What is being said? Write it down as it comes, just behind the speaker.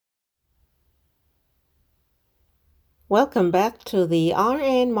Welcome back to the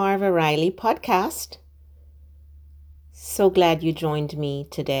RN Marva Riley podcast. So glad you joined me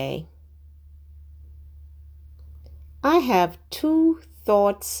today. I have two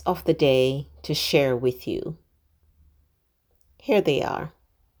thoughts of the day to share with you. Here they are.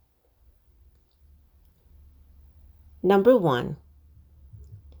 Number one,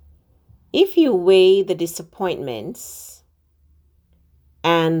 if you weigh the disappointments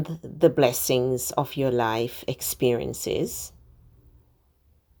and the blessings of your life experiences,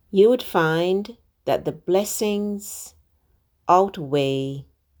 you would find that the blessings outweigh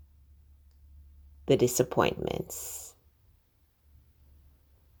the disappointments.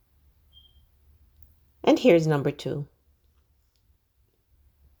 And here's number two.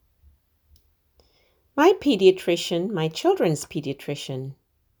 My children's pediatrician,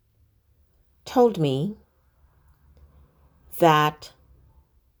 told me that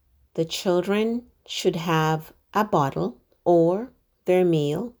the children should have a bottle or their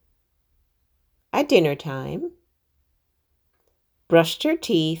meal at dinner time, brush their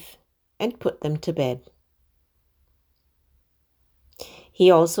teeth, and put them to bed.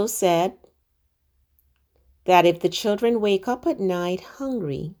 He also said that if the children wake up at night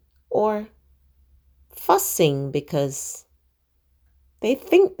hungry or fussing because they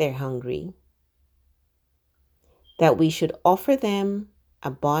think they're hungry, that we should offer them a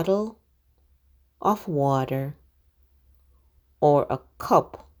bottle of water or a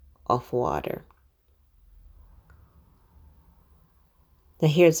cup of water. Now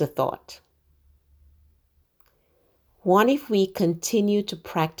here's a thought. What if we continue to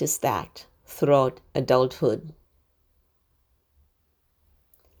practice that throughout adulthood?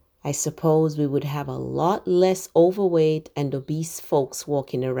 I suppose we would have a lot less overweight and obese folks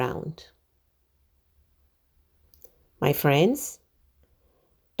walking around. My friends,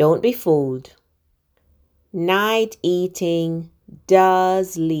 don't be fooled. Night eating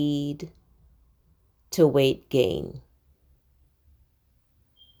does lead to weight gain.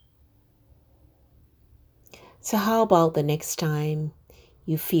 So how about the next time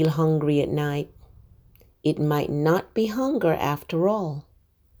you feel hungry at night? It might not be hunger after all.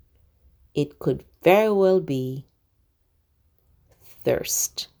 It could very well be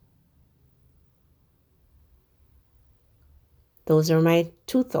thirst. Those are my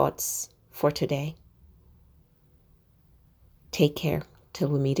two thoughts for today. Take care till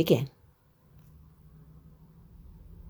we meet again.